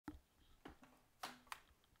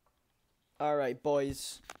Alright,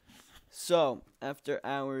 boys. So, after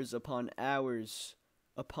hours upon hours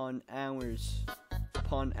upon hours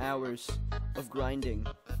upon hours of grinding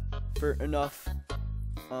for enough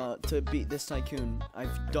to beat this tycoon,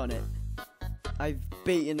 I've done it. I've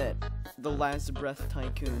beaten it. The last breath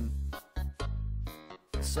tycoon.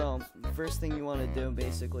 So, the first thing you want to do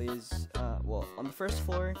basically is, well, on the first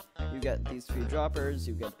floor, you get these 3 droppers,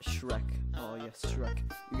 you get Shrek. Oh yes, Shrek.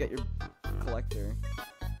 You get your collector.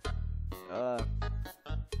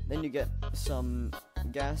 Then you get some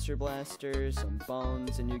Gaster Blasters, some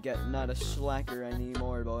Bones, and you get not a slacker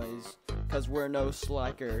anymore, boys. Cause we're no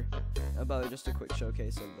slacker. About just a quick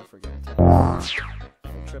showcase of the friggin' attacks.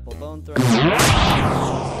 Triple bone throw.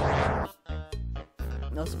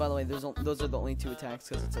 Also, by the way, those are the only 2 attacks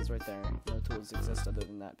because it says right there, no tools exist other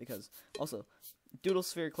than that. Because also, Doodle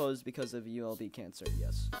Sphere closed because of ULB cancer.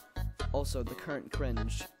 Yes. Also, the current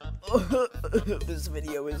cringe. This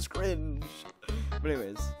video is cringe. But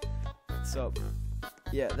anyways, so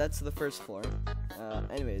yeah, that's the first floor.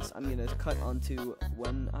 Anyways, I'm gonna cut onto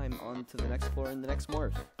when I'm on to the next floor in the next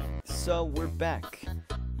morph. So we're back.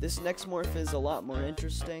 This next morph is a lot more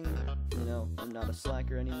interesting. You know, I'm not a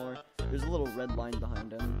slacker anymore. There's a little red line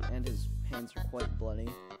behind him, and his hands are quite bloody.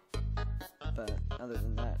 But other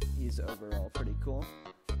than that, he's overall pretty cool.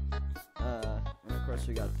 And of course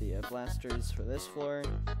we got the blasters for this floor.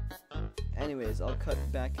 Anyways, I'll cut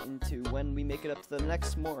back into when we make it up to the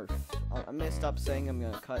next morph. I'm gonna stop saying I'm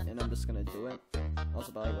gonna cut, and I'm just gonna do it.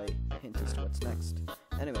 Also, by the way, hint as to what's next.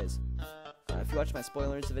 Anyways, if you watch my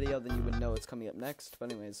spoilers video, then you would know it's coming up next.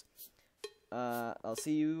 But anyways, I'll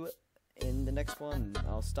see you in the next one.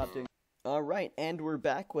 I'll stop doing. Alright, and we're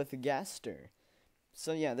back with Gaster.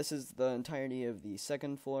 So yeah, this is the entirety of the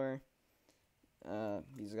second floor.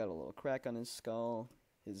 He's got a little crack on his skull.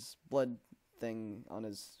 His blood thing on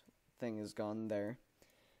his thing is gone there.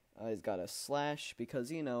 He's got a slash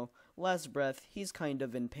because, you know, last breath, he's kind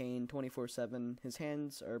of in pain 24/7. His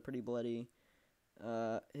hands are pretty bloody.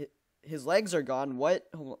 His legs are gone. What?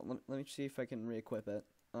 Hold on, let me see if I can re-equip it.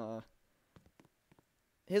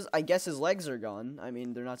 I guess his legs are gone. I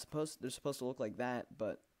mean, they're supposed to look like that,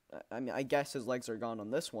 but I mean, I guess his legs are gone on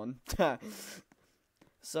this one.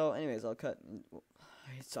 So, anyways, I'll cut.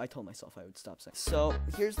 I told myself I would stop saying. So,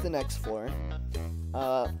 here's the next floor.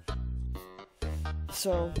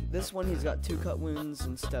 So, this one, he's got 2 cut wounds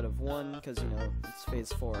instead of 1, because, you know, it's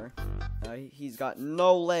phase 4. He's got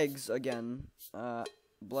no legs again.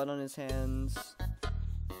 Blood on his hands.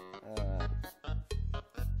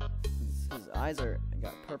 His eyes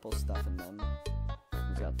got purple stuff in them.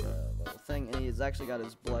 He's got the little thing, and he's actually got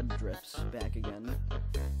his blood drips back again.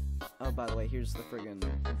 Oh, by the way, here's the friggin'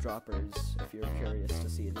 droppers, if you're curious to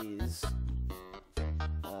see these.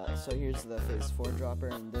 So here's the phase 4 dropper,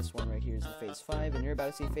 and this one right here is the phase 5, and you're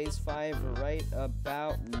about to see phase 5 right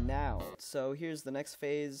about now. So here's the next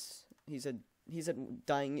phase. He said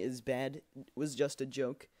dying is bad. It was just a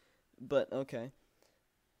joke, but okay.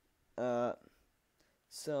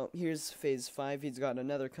 So here's phase 5. He's got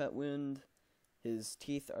another cut wound. His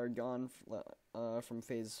teeth are gone from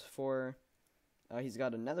phase 4. He's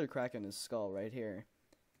got another crack in his skull right here.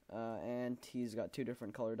 And he's got 2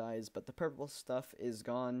 different colored eyes, but the purple stuff is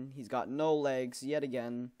gone. He's got no legs yet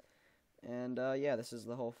again. And yeah, this is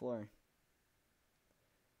the whole floor.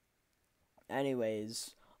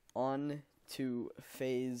 Anyways, on to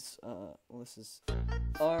phase, this is,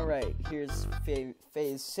 alright, here's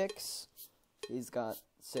phase 6. He's got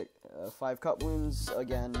 5 cut wounds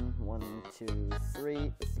again. 1, 2,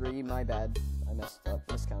 3, my bad. I messed up,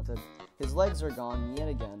 miscounted. His legs are gone yet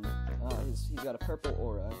again. He's got a purple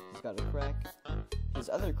aura. He's got a crack. His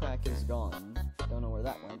other crack is gone. Don't know where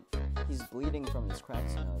that went. He's bleeding from his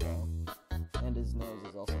cracks now, though. And his nose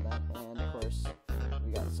is also that. And of course,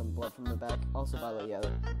 we got some blood from the back. Also, by the way, yeah,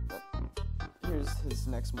 here's his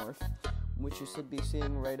next morph, which you should be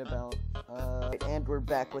seeing right about. And we're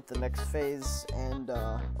back with the next phase, and,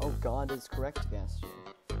 oh god, is correct, Gaster.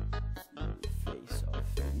 Face of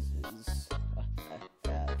phases.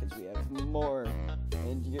 Because we have more,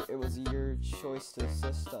 and it was your choice to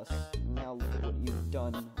assist us. Now look at what you've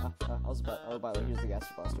done. Oh, by the way, here's the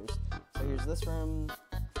Gaster Blasters. So here's this room.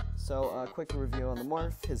 So, quick review on the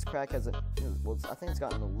morph. His crack hasn't, well, I think it's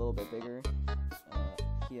gotten a little bit bigger.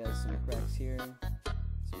 He has some cracks here.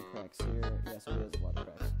 Some cracks here. Yeah, so he has a lot of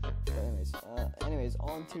cracks. But anyways,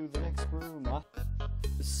 on to the next room.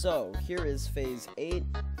 So, here is phase 8.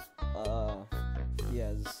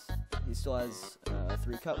 He still has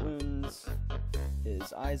 3 cut wounds.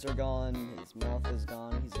 His eyes are gone. His mouth is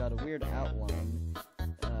gone. He's got a weird outline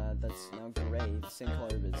that's now gray, the same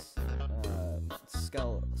color of his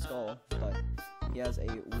skull, but he has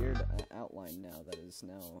a weird outline now that is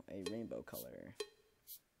now a rainbow color.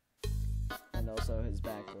 And also his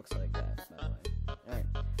back looks like that, by the way. Alright,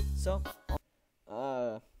 so,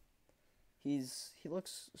 he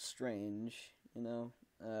looks strange, you know.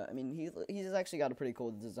 I mean, he's actually got a pretty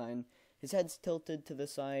cool design. His head's tilted to the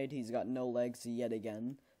side, he's got no legs yet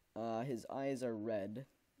again. His eyes are red,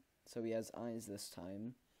 so he has eyes this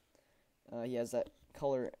time. He has that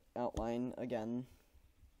color outline again.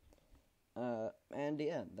 And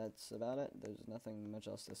yeah, that's about it. There's nothing much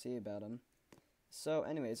else to see about him. So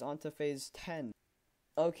anyways, on to phase 10.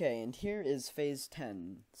 Okay, and here is phase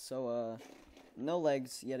 10. So, no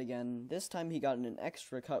legs yet again. This time he got an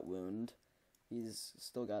extra cut wound. He's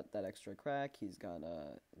still got that extra crack. He's got,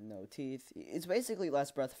 no teeth. It's basically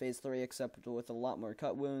Last Breath phase 3, except with a lot more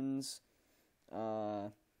cut wounds.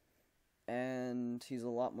 And he's a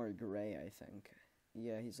lot more gray, I think.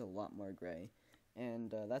 Yeah, he's a lot more gray.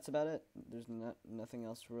 And, that's about it. There's nothing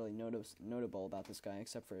else really notable about this guy,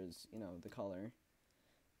 except for his, you know, the color.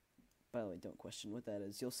 By the way, don't question what that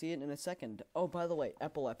is. You'll see it in a second. Oh, by the way,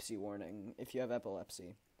 epilepsy warning, if you have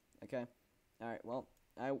epilepsy. Okay? Alright, well,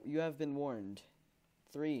 you have been warned.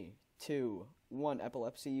 3, 2, 1,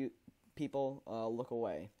 epilepsy people, look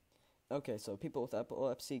away. Okay, so people with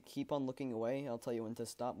epilepsy, keep on looking away. I'll tell you when to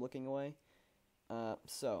stop looking away.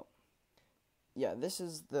 So, yeah, this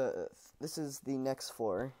is the next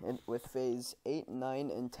floor, with phase 8,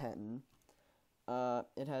 9, and 10.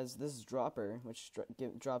 It has this dropper, which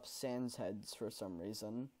drops Sans heads for some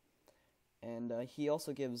reason. And, he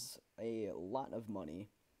also gives a lot of money,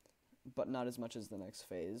 but not as much as the next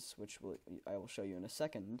phase, which I will show you in a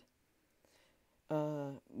second.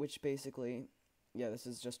 Which basically, yeah, this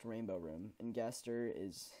is just Rainbow Room, and Gaster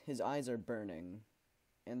his eyes are burning,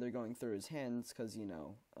 and they're going through his hands, because, you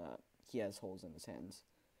know, he has holes in his hands.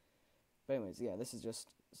 But anyways, yeah, this is just,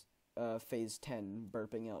 phase 10,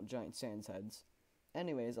 burping out giant Sans heads.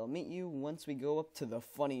 Anyways, I'll meet you once we go up to the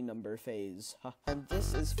funny number phase. And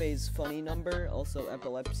this is phase funny number. Also,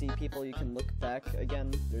 epilepsy people, you can look back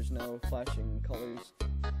again. There's no flashing colors.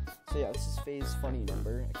 So yeah, this is phase funny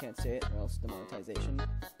number. I can't say it or else demonetization.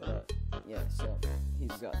 But yeah, so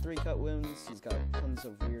he's got 3 cut wounds. He's got tons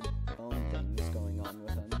of weird bone things going on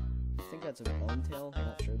with him. I think that's a bone tail. I'm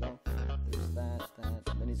not sure though. There's that. And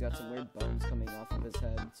then he's got some weird bones coming off of his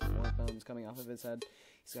head. Some more bones coming off of his head.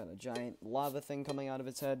 He's got a giant lava thing coming out of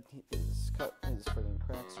his head. His friggin'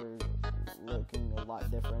 cracks are looking a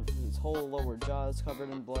lot different. His whole lower jaw is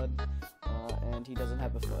covered in blood, and he doesn't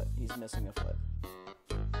have a foot. He's missing a foot.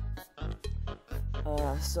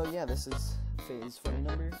 So yeah, this is phase funny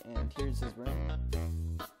number, and here's his room.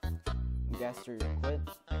 Gaster quit.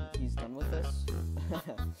 He's done with this.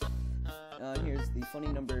 Here's the funny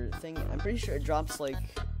number thing. I'm pretty sure it drops like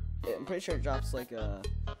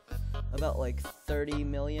about like 30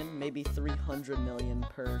 million, maybe 300 million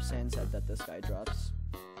per Sans head that this guy drops.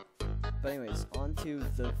 But anyways, on to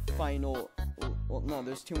the final, well, no,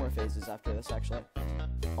 there's 2 more phases after this, actually.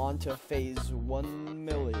 On to phase 1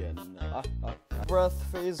 million. Breath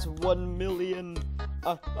phase 1 million.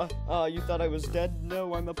 You thought I was dead?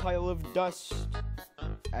 No, I'm a pile of dust.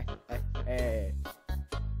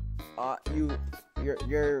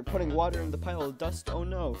 You're putting water in the pile of dust. Oh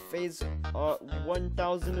no, phase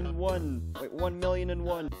 1001. Wait,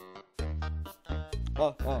 1,000,001.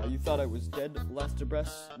 You thought I was dead? Last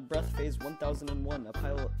breath phase 1001, a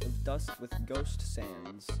pile of dust with ghost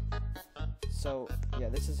sands. So yeah,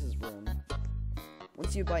 this is his room.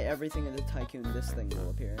 Once you buy everything in the Tycoon, this thing will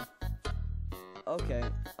appear. Okay,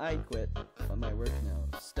 I quit on my work now.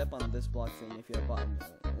 Step on this block thing if you have bought it.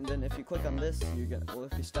 And then if you click on this, you get, well,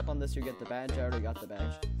 if you step on this, you get the badge. I already got the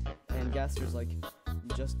badge. And Gaster's like,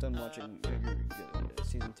 just done watching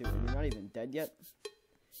season 2, and you're not even dead yet.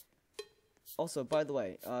 Also, by the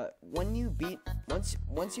way, once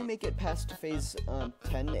you make it past phase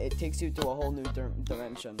 10, it takes you to a whole new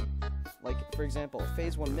dimension. Like, for example,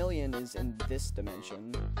 phase 1 million is in this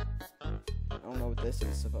dimension. I don't know what this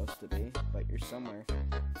is supposed to be, but you're somewhere.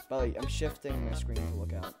 But like, I'm shifting my screen to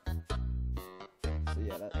look out. So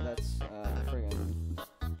yeah, that's friggin'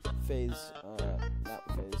 phase, that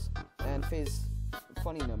phase. And phase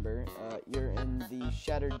funny number, you're in the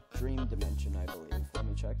Shattered Dream dimension, I believe. Let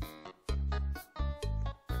me check.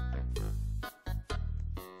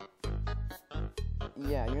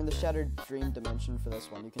 Yeah, you're in the Shattered Dream dimension for this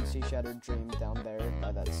one. You can see Shattered Dream down there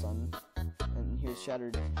by that sun. And here's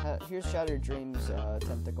Shattered Dream's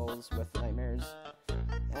tentacles with nightmares.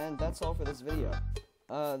 And that's all for this video.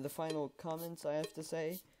 The final comments I have to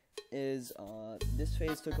say is this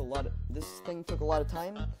thing took a lot of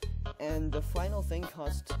time, And the final thing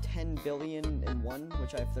cost 10 billion in one,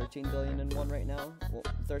 which I have 13 billion in one right now. Well,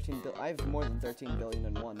 I have more than 13 billion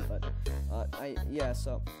in one, but,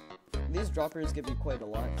 so these droppers give you quite a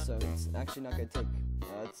lot, so it's actually not gonna take,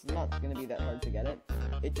 it's not gonna be that hard to get it.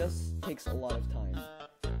 It just takes a lot of time.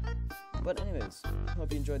 But anyways,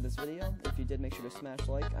 hope you enjoyed this video. If you did, make sure to smash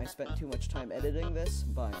like. I spent too much time editing this.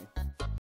 Bye.